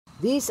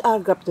These are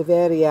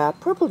Graptoveria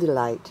Purple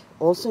Delight,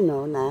 also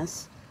known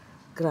as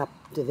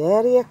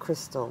Graptoveria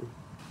Crystal.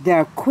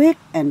 They're quick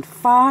and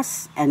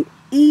fast and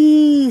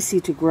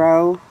easy to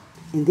grow.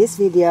 In this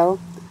video,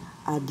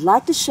 I'd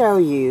like to show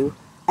you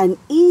an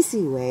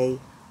easy way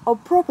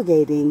of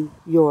propagating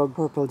your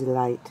Purple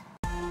Delight.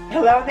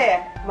 Hello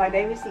there, my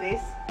name is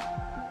Liz,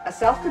 a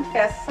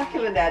self-confessed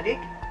succulent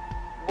addict.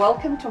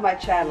 Welcome to my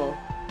channel,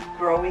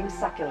 Growing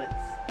Succulents.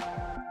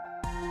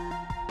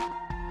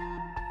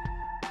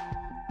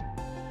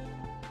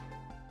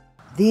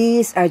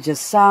 These are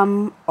just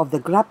some of the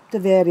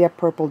Graptoveria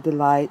Purple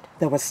Delight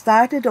that was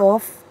started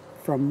off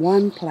from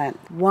one plant,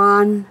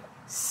 one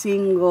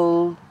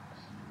single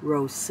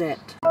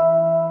rosette.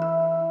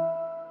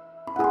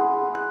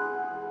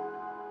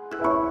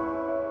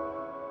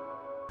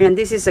 And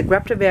this is a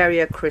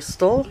Graptoveria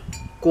Crystal,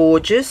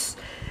 gorgeous,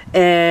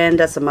 and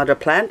that's a mother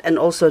plant. And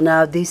also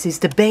now this is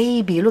the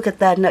baby. Look at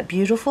that, isn't that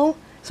beautiful?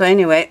 So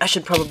anyway, I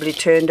should probably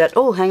turn that.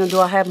 Oh, hang on, do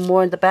I have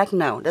more in the back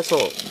now? That's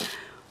all.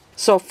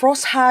 So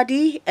frost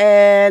hardy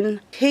and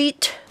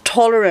heat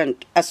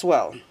tolerant as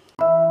well.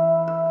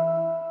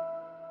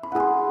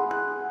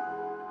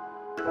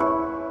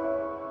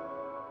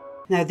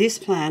 Now this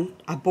plant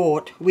I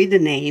bought with the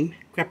name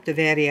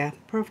Graptoveria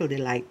Purple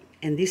Delight.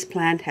 And this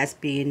plant has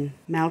been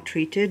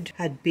maltreated,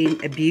 had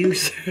been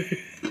abused.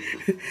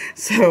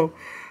 So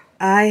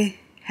I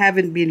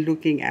haven't been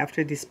looking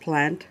after this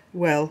plant.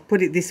 Well,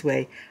 put it this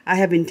way, I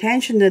have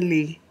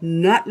intentionally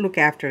not looked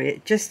after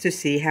it just to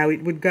see how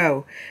it would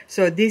go.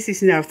 So this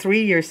is now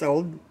 3 years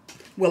old,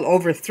 well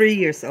over 3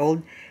 years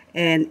old,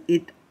 and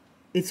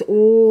it's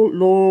all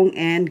long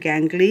and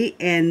gangly.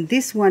 And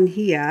this one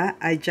here,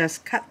 I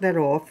just cut that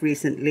off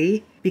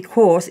recently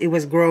because it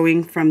was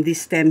growing from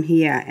this stem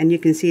here, and you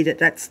can see that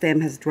that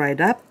stem has dried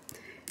up.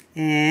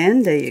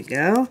 And there you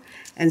go.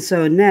 And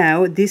so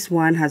now this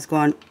one has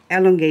gone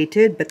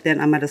elongated, but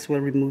then I might as well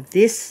remove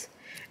this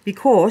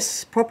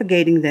because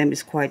propagating them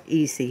is quite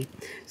easy.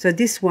 So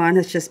this one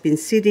has just been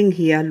sitting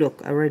here.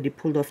 Look, I already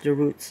pulled off the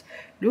roots.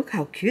 Look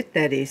how cute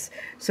that is.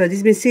 So this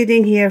has been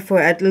sitting here for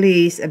at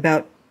least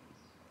about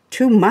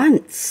 2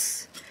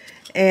 months,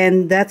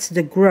 and that's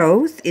the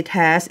growth it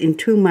has in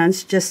 2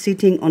 months, just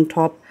sitting on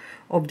top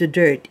of the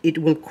dirt. It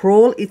will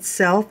crawl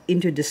itself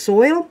into the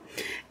soil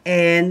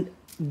and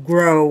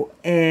grow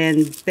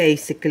and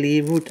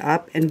basically root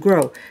up and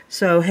grow.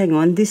 So hang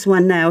on, this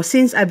one now,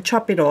 since I've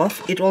chopped it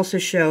off, it also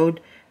showed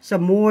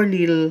some more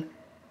little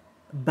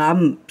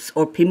bumps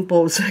or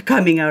pimples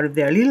coming out of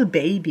there, little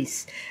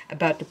babies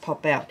about to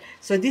pop out.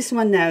 So this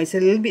one now is a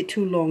little bit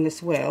too long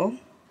as well.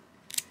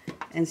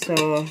 And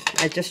so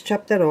I just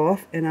chopped that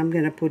off and I'm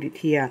going to put it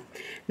here.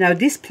 Now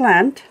this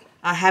plant,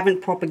 I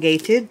haven't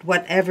propagated.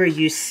 Whatever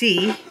you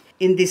see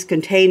in this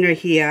container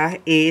here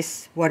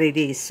is what it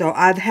is. So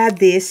I've had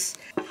this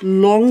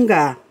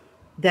longer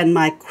than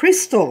my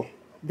crystal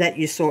that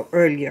you saw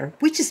earlier,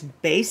 which is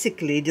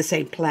basically the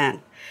same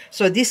plant.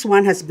 So this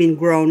one has been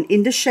grown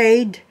in the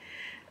shade,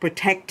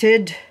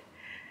 protected,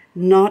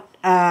 not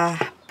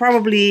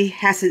probably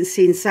hasn't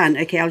seen sun.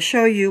 Okay, I'll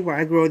show you where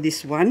I grow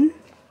this one.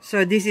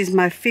 So this is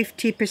my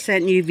 50%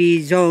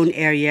 UV zone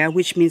area,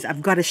 which means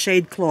I've got a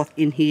shade cloth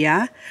in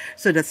here.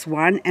 So that's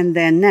one. And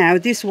then now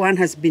this one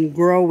has been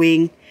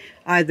growing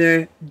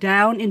either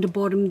down in the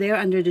bottom there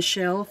under the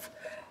shelf.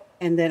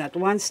 And then at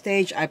one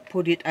stage I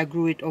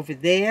grew it over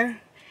there.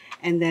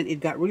 And then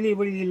it got really,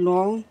 really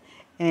long.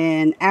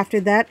 And after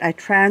that I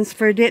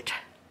transferred it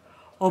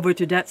over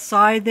to that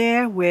side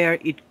there where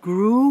it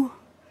grew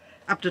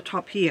up the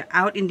top here,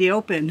 out in the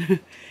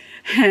open.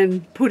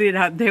 And put it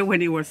out there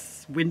when it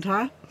was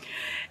winter.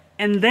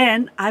 And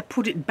then I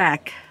put it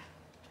back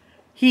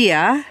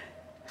here,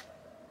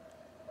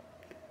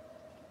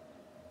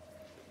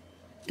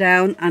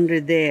 down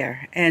under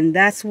there. And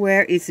that's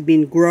where it's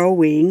been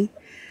growing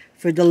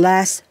for the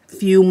last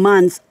few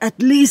months, at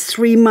least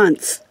 3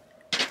 months.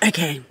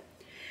 Okay.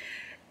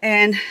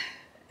 And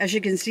as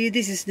you can see,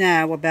 this is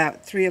now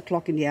about 3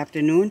 o'clock in the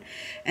afternoon.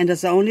 And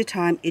that's the only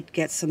time it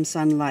gets some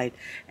sunlight.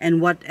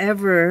 And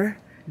whatever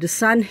the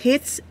sun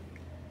hits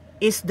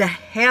is the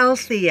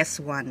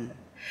healthiest one.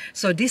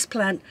 So this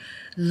plant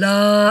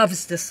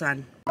loves the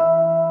sun.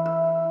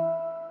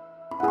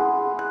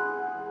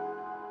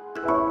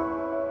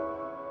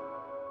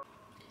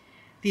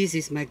 This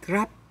is my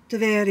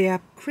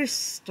Graptoveria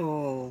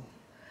Crystal.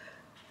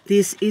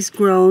 This is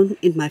grown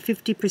in my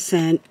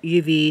 50%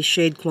 UV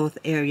shade cloth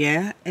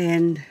area,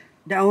 and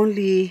the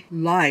only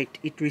light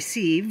it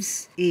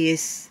receives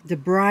is the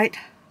bright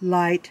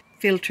light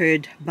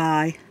filtered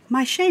by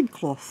my shade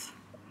cloth,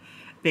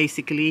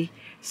 basically.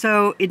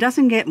 So it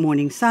doesn't get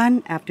morning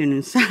sun,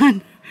 afternoon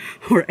sun,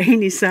 or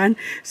any sun.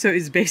 So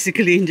it's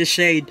basically in the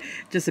shade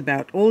just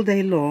about all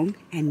day long.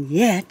 And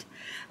yet,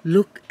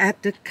 look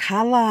at the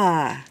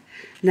color.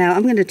 Now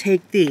I'm going to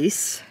take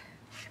this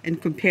and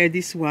compare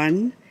this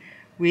one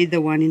with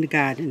the one in the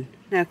garden.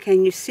 Now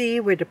can you see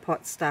where the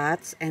pot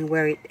starts and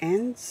where it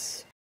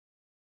ends?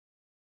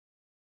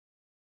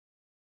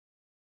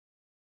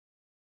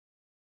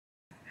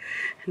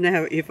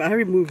 Now if I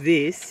remove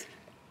this,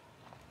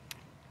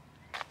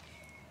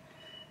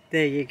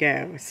 There you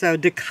go. So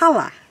the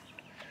color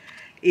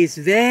is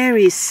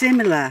very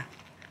similar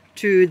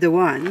to the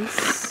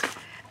ones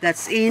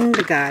that's in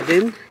the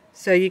garden.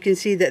 So you can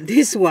see that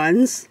these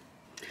ones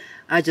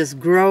are just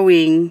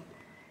growing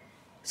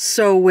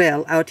so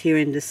well out here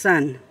in the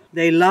sun.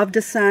 They love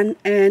the sun,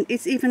 and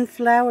it's even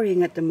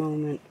flowering at the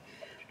moment.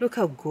 Look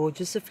how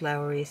gorgeous the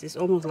flower is. It's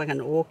almost like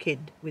an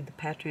orchid with the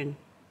pattern.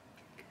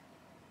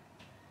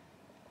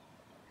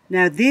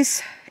 Now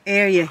this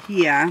area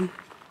here,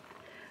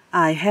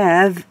 I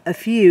have a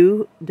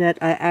few that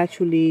I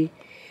actually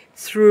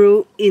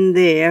threw in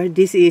there.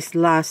 This is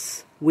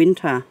last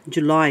winter,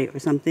 July or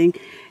something,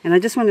 and I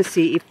just want to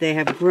see if they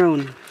have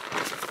grown.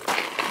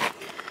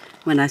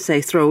 When I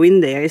say throw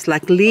in there, it's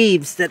like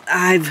leaves that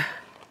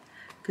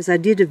because I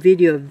did a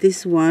video of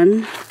this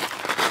one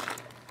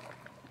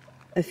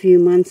a few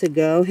months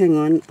ago. Hang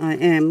on, I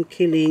am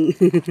killing.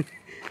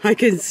 I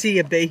can see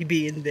a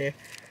baby in there.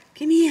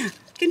 Come here,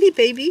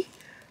 baby.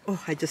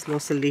 Oh, I just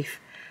lost a leaf.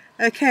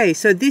 Okay,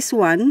 so this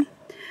one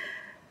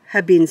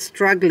have been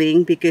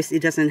struggling because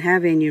it doesn't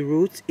have any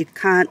roots. It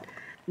can't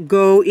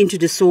go into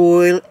the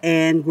soil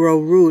and grow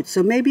roots.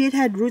 So maybe it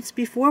had roots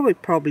before,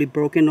 but probably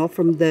broken off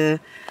from the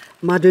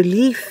mother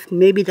leaf.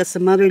 Maybe that's a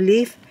mother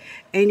leaf.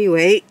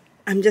 Anyway,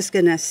 I'm just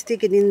gonna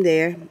stick it in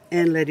there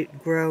and let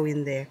it grow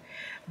in there.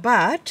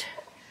 But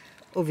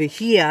over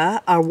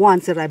here are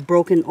ones that I've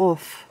broken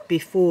off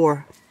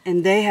before,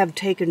 and they have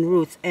taken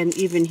roots. And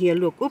even here,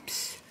 look,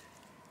 oops,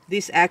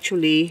 this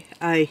actually,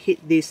 I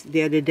hit this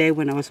the other day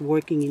when I was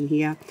working in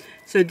here.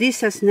 So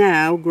this has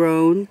now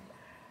grown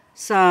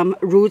some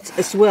roots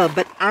as well,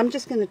 but I'm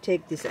just gonna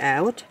take this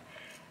out.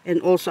 And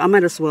also I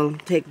might as well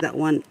take that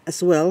one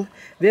as well.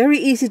 Very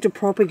easy to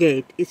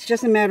propagate. It's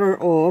just a matter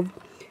of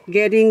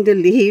getting the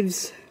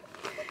leaves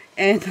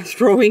and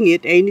throwing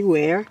it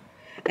anywhere,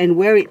 and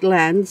where it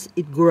lands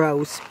it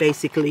grows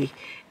basically.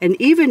 And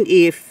even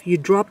if you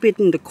drop it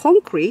in the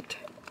concrete,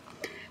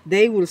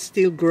 they will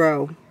still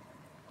grow.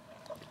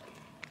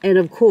 And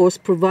of course,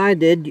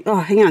 provided, oh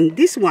hang on,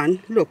 this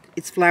one, look,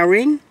 it's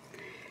flowering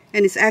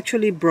and it's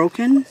actually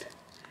broken,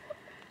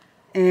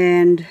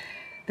 and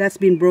that's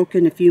been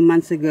broken a few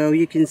months ago.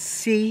 You can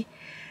see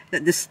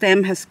that the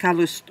stem has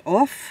calloused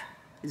off.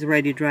 It's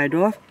already dried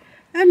off.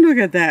 And look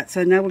at that.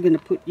 So now we're going to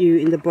put you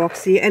in the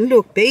box here. And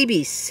look,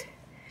 babies.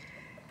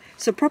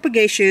 So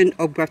propagation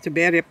of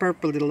Graptoveria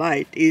Purple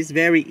Delight is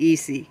very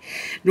easy.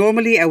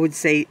 Normally I would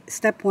say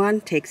step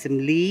 1, take some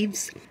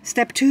leaves.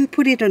 Step 2,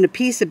 put it on a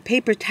piece of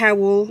paper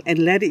towel and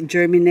let it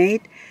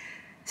germinate.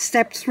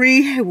 Step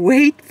 3,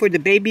 wait for the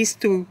babies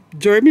to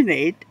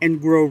germinate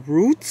and grow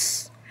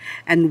roots.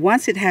 And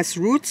once it has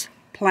roots,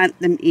 plant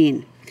them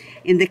in.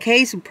 In the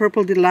case of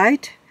Purple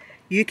Delight,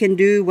 you can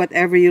do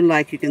whatever you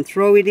like. You can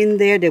throw it in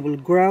there, they will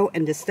grow,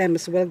 and the stem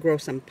as well grow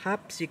some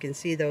pups. You can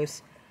see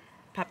those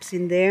pups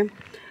in there.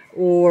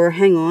 Or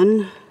hang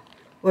on,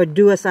 or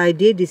do as I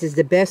did. This is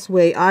the best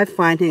way I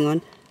find. Hang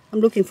on, I'm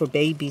looking for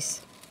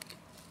babies.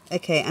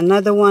 Okay,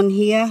 another one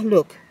here.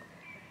 Look,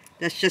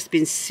 that's just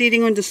been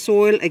sitting on the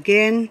soil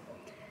again.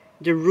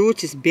 The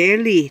root is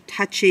barely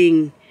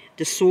touching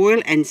the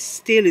soil and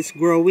still it's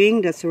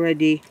growing. That's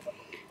already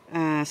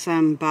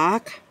some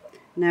bark.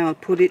 Now I'll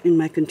put it in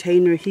my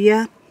container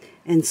here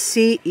and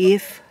see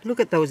if, look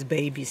at those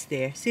babies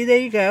there. See, there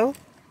you go.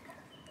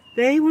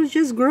 They will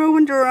just grow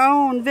on their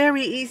own.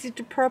 Very easy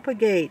to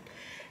propagate.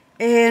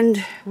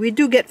 And we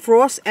do get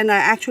frost, and I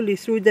actually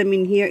threw them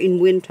in here in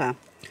winter,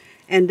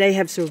 and they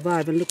have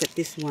survived. And look at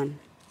this one.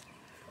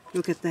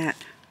 Look at that.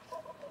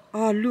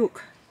 Oh,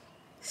 look.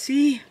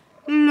 See?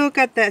 Look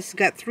at that. It's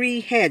got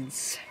 3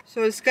 heads.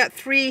 So it's got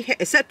 3 heads.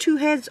 Is that 2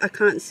 heads? I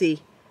can't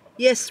see.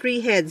 Yes,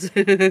 3 heads.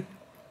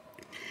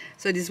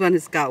 So this one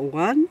has got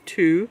 1,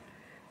 2,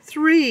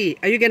 3.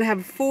 Are you going to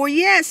have 4?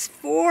 Yes,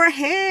 4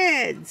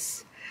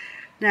 heads.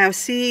 Now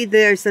see,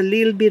 there's a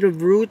little bit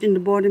of root in the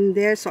bottom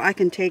there, so I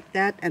can take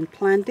that and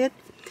plant it,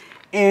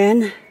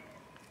 and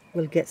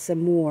we'll get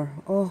some more.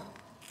 Oh,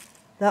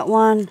 that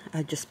one,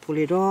 I just pull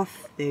it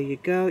off. There you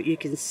go. You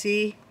can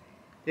see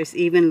there's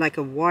even like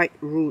a white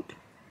root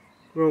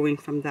growing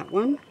from that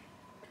one.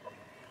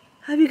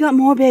 Have you got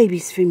more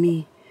babies for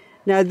me?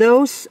 Now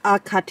those are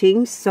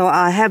cuttings, so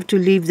I have to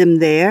leave them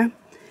there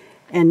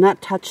and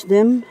not touch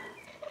them.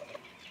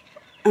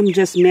 I'm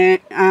just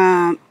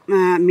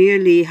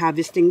merely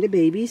harvesting the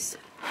babies.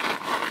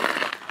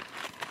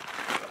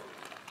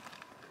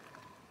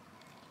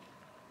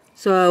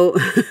 So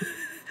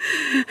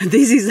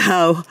this is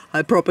how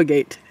I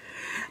propagate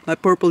my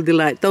Purple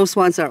Delight. Those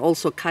ones are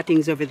also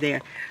cuttings over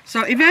there.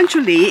 So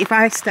eventually, if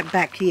I step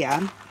back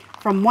here,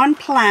 from one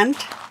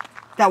plant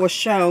that was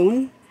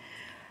shown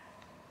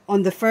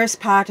on the first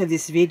part of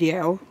this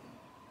video,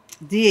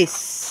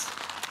 this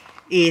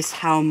is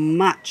how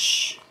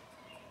much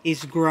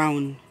is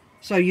grown.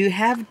 So you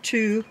have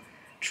to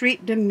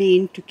treat them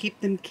mean to keep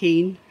them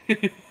keen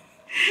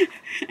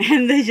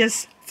and they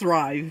just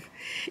thrive.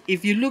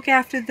 If you look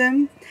after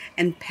them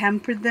and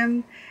pamper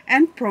them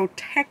and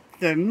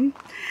protect them,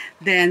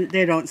 then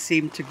they don't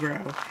seem to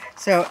grow.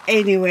 So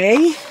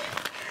anyway,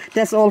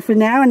 that's all for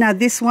now. Now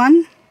this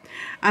one,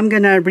 I'm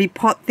gonna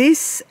repot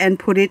this and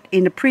put it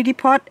in a pretty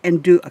pot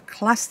and do a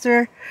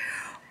cluster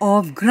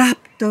of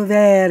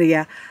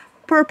Graptoveria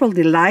Purple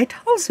Delight,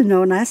 also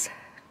known as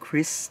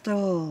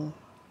Crystal.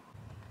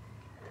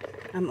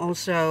 I'm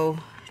also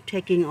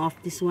taking off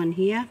this one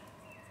here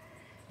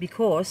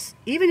because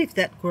even if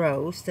that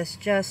grows, that's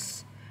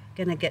just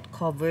gonna get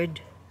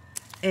covered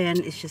and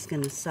it's just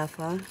gonna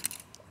suffer.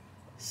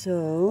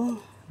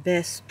 So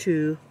best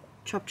to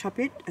chop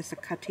it as a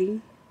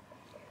cutting.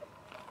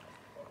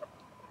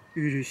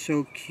 It is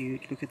so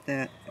cute. Look at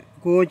that.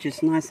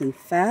 Gorgeous, nice and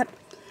fat.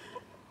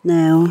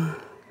 Now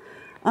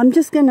I'm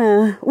just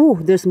gonna, oh,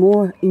 there's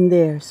more in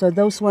there. So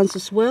those ones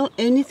as well,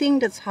 anything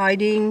that's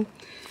hiding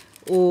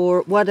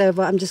or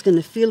whatever, I'm just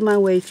gonna feel my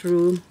way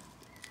through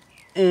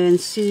and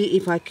see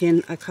if I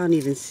can't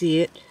even see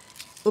it.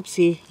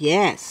 Oopsie,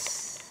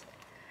 yes.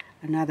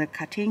 Another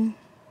cutting.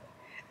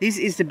 This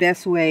is the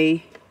best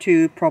way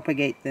to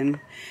propagate them.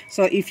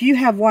 So if you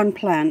have one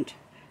plant,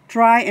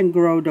 try and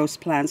grow those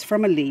plants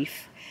from a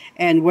leaf,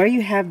 and where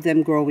you have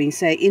them growing,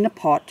 say in a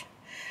pot,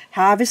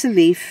 harvest a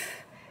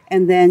leaf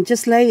and then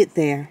just lay it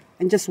there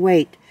and just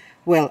wait.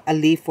 Well, a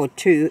leaf or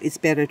two, it's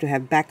better to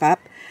have backup.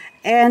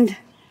 And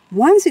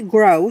once it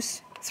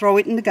grows, throw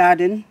it in the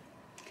garden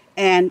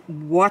and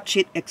watch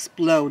it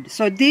explode.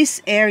 So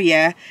this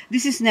area,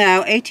 this is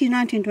now 18,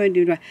 19,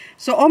 20,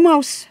 so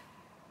almost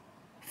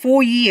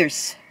 4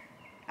 years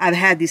I've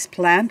had this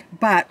plant,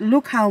 but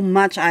look how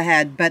much I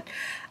had. But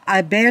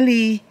I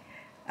barely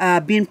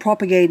been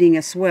propagating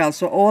as well.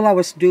 So all I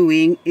was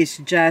doing is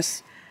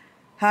just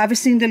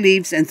harvesting the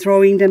leaves and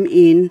throwing them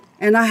in.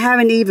 And I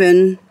haven't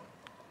even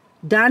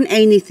done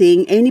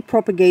anything, any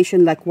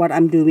propagation like what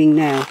I'm doing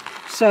now.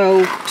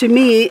 So to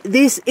me,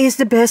 this is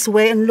the best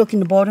way. And look in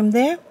the bottom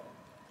there,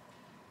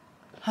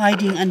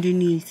 hiding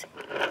underneath.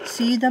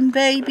 See them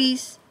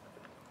babies?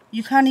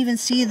 You can't even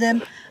see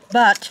them,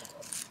 but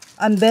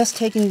I'm best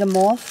taking them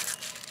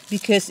off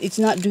because it's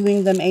not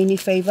doing them any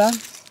favor.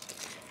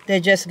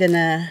 They're just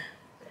gonna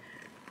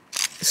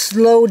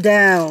slow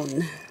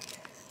down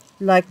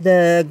like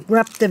the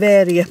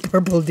Graptoveria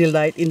Purple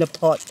Delight in the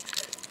pot.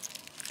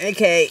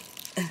 Okay.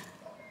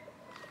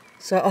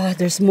 So, oh,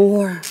 there's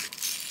more.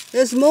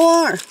 There's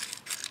more.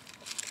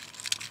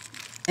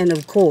 And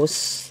of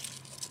course,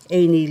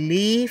 any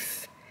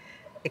leaf,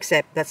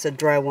 except that's a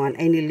dry one,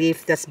 any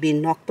leaf that's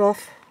been knocked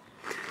off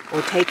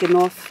or taken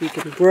off, you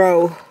can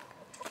grow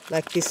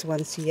like this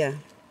one's here.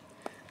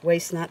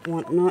 Waste not,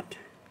 want not.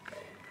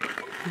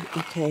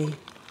 Okay.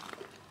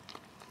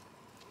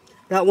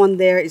 That one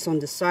there is on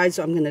the side,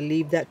 so I'm going to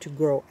leave that to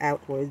grow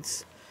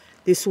outwards.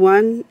 This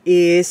one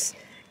is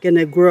going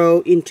to grow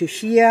into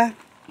here,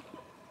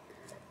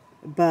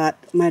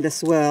 but might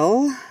as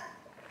well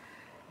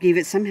give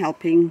it some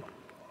helping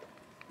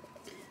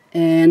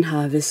and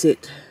harvest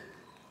it.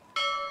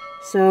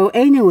 So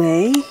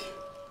anyway,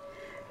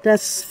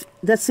 that's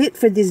it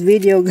for this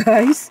video,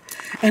 guys.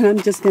 And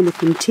I'm just going to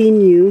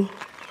continue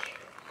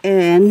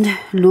and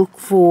look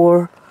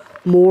for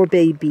more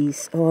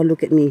babies. Oh,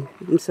 look at me.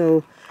 I'm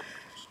so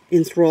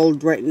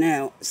enthralled right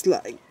now. It's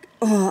like,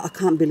 oh, I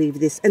can't believe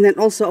this. And then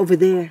also over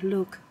there,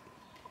 look.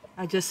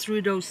 I just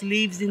threw those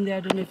leaves in there. I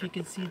don't know if you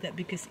can see that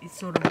because it's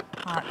sort of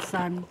hot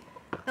sun.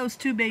 Those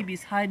two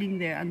babies hiding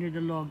there under the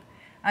log.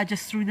 I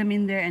just threw them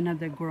in there and now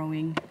they're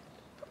growing.